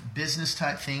couple of business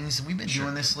type things. We've been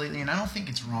doing this lately, and I don't think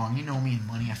it's wrong. You know me and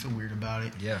money. I feel weird about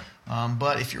it. Yeah.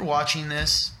 But if you're watching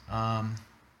this, hope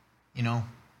you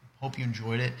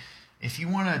enjoyed it. If you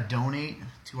want to donate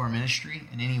to our ministry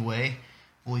in any way,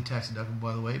 fully tax deductible,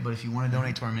 by the way. But if you want to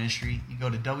donate to our ministry, you go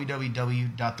to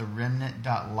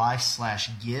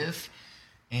www.theremnant.life/give,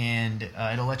 and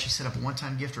it'll let you set up a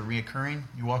one-time gift or reoccurring.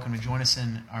 You're welcome to join us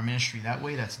in our ministry that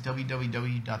way. That's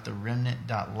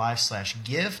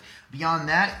www.theremnant.life/give. Beyond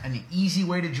that, an easy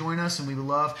way to join us, and we would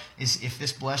love, is if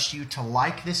this blessed you, to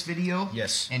like this video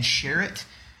and share it.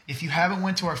 If you haven't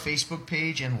went to our Facebook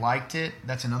page and liked it,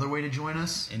 that's another way to join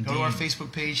us. Indeed. Go to our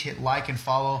Facebook page, hit like and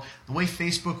follow. The way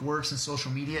Facebook works in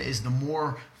social media is the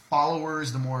more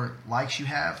followers, the more likes you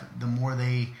have, the more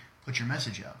they put your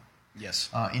message out. Yes.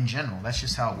 In general, that's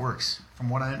just how it works, from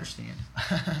what I understand.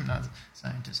 I'm not a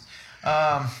scientist.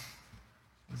 What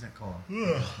is that called?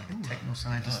 Like a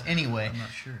techno-scientist. Anyway, I'm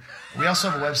not sure. We also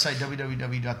have a website,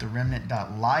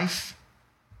 www.theremnant.life.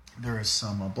 There's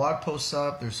some blog posts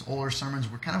up. There's older sermons.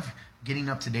 We're kind of getting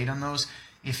up to date on those.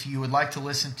 If you would like to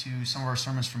listen to some of our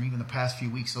sermons from even the past few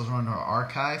weeks, those are on our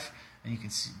archive, and you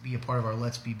can be a part of our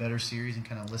Let's Be Better series and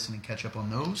kind of listen and catch up on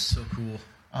those. So cool.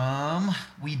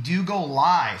 We do go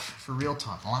live for Real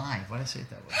Talk. Live. Why did I say it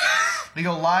that way? We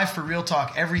go live for Real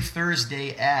Talk every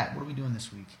Thursday at, what are we doing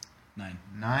this week? 9.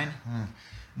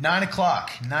 9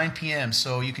 o'clock, 9 p.m.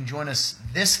 So you can join us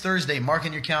this Thursday. Mark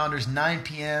in your calendars, 9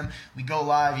 p.m. We go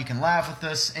live. You can laugh with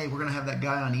us. Hey, we're going to have that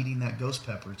guy on eating that ghost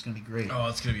pepper. It's going to be great. Oh,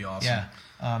 it's going to be awesome.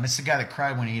 Yeah. It's the guy that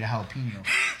cried when he ate a jalapeno.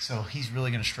 So he's really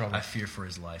going to struggle. I fear for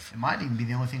his life. It might even be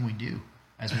the only thing we do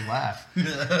as we laugh.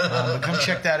 But come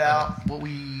check that out. Do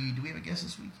we have a guest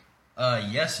this week?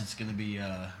 Yes, it's going to be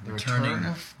the return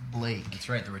of Blake. That's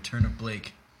right, the return of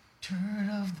Blake. Turn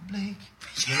of the Blake.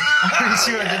 You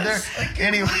see what I did there?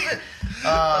 Anyway,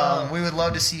 we would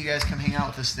love to see you guys come hang out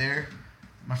with us there.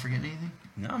 Am I forgetting anything?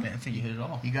 No, man, I think you hit it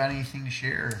all. You got anything to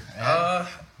share?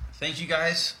 Thank you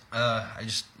guys. I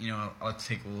just, I like to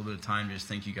take a little bit of time to just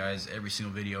thank you guys every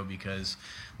single video because,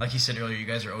 like you said earlier, you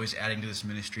guys are always adding to this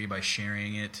ministry by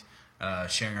sharing it,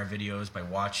 sharing our videos, by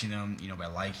watching them, by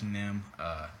liking them.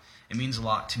 It means a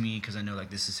lot to me because I know like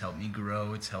this has helped me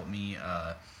grow. It's helped me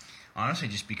honestly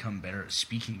just become better at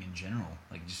speaking in general.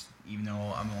 Like just even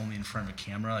though I'm only in front of a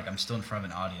camera, like I'm still in front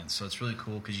of an audience. So it's really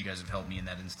cool because you guys have helped me in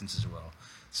that instance as well.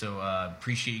 So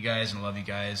appreciate you guys and I love you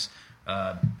guys.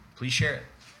 Please share it.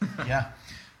 Yeah.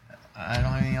 I don't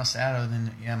have anything else to add other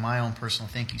than my own personal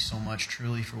thank you so much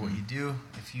truly for what you do.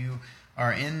 If you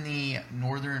are in the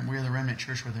we're the Remnant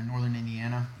Church, we're in northern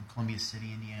Indiana, in Columbia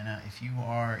City, Indiana. If you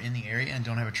are in the area and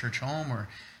don't have a church home or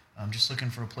just looking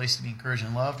for a place to be encouraged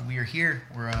and loved, we are here.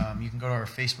 You can go to our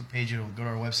Facebook page. It'll go to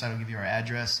our website. It'll give you our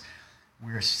address.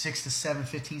 We're 6 to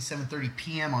 7:30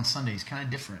 p.m. on Sundays. Kind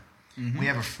of different. Mm-hmm. We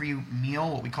have a free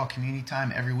meal, what we call community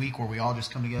time, every week where we all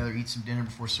just come together, eat some dinner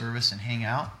before service, and hang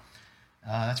out.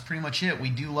 That's pretty much it.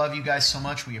 We do love you guys so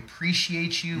much. We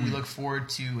appreciate you. We look forward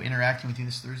to interacting with you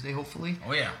this Thursday, hopefully.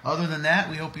 Oh, yeah. Other than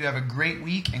that, we hope you have a great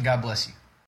week, and God bless you.